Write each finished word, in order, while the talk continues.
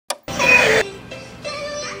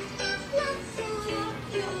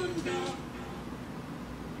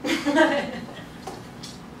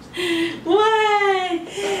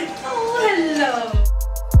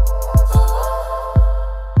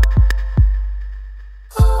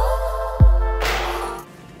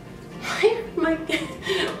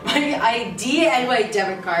ID and my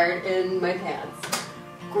debit card in my pants.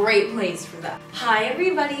 Great place for that. Hi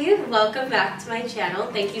everybody, welcome back to my channel.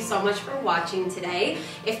 Thank you so much for watching today.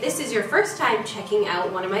 If this is your first time checking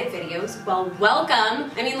out one of my videos, well, welcome.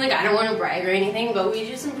 I mean, like, I don't want to brag or anything, but we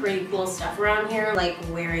do some pretty cool stuff around here, like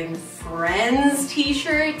wearing Friends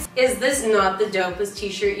t-shirts. Is this not the dopest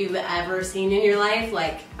t-shirt you've ever seen in your life?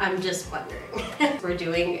 Like, I'm just wondering. We're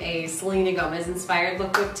doing a Selena Gomez inspired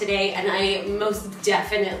lookbook today, and I most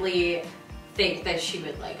definitely think that she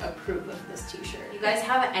would like approve of this t-shirt. You guys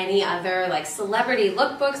have any other like celebrity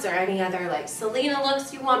lookbooks or any other like Selena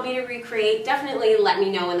looks you want me to recreate? Definitely let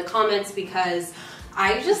me know in the comments, because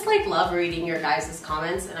I just like love reading your guys'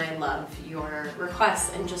 comments and I love your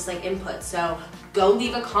requests and just like input. So go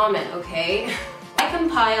leave a comment, okay? I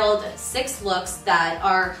compiled 6 looks that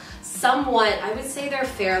are somewhat, I would say they're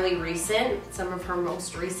fairly recent, some of her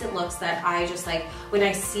most recent looks that I just like, when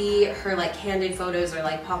I see her like candid photos or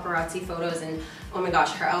like paparazzi photos and oh my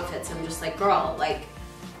gosh, her outfits, I'm just like, girl, like,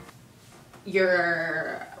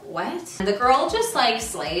 you're what? The girl just like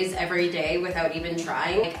slays every day without even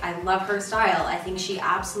trying. Like, I love her style. I think she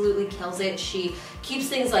absolutely kills it. She keeps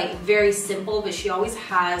things like very simple, but she always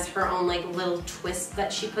has her own like little twist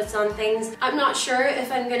that she puts on things. I'm not sure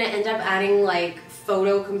if I'm gonna end up adding like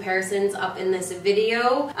photo comparisons up in this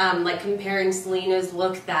video, like comparing Selena's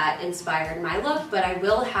look that inspired my look, but I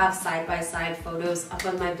will have side-by-side photos up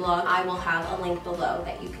on my blog. I will have a link below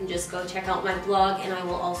that you can just go check out my blog, and I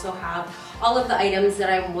will also have all of the items that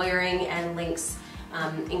I'm wearing and links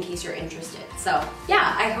in case you're interested. So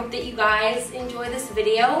yeah, I hope that you guys enjoy this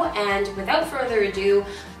video, and without further ado,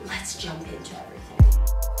 let's jump into everything.